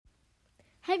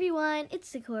Hi everyone, it's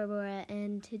Sakura,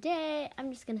 and today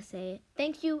I'm just gonna say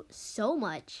thank you so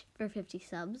much for 50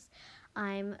 subs.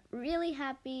 I'm really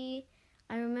happy.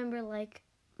 I remember like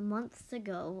months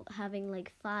ago having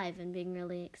like 5 and being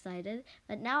really excited,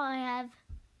 but now I have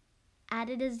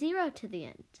added a 0 to the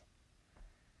end.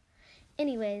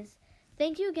 Anyways,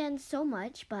 thank you again so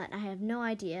much, but I have no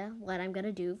idea what I'm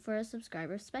gonna do for a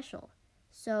subscriber special.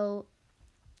 So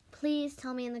please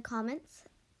tell me in the comments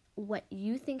what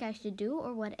you think I should do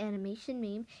or what animation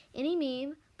meme, any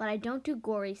meme, but I don't do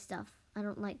gory stuff. I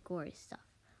don't like gory stuff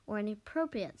or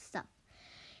inappropriate stuff.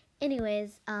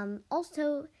 Anyways,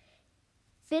 also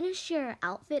finish your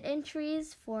outfit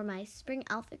entries for my spring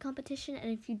outfit competition,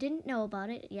 and if you didn't know about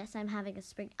it, yes, I'm having a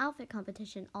spring outfit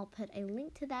competition. I'll put a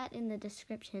link to that in the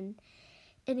description.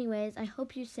 Anyways, I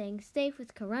hope you're staying safe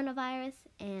with coronavirus,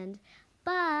 and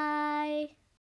bye!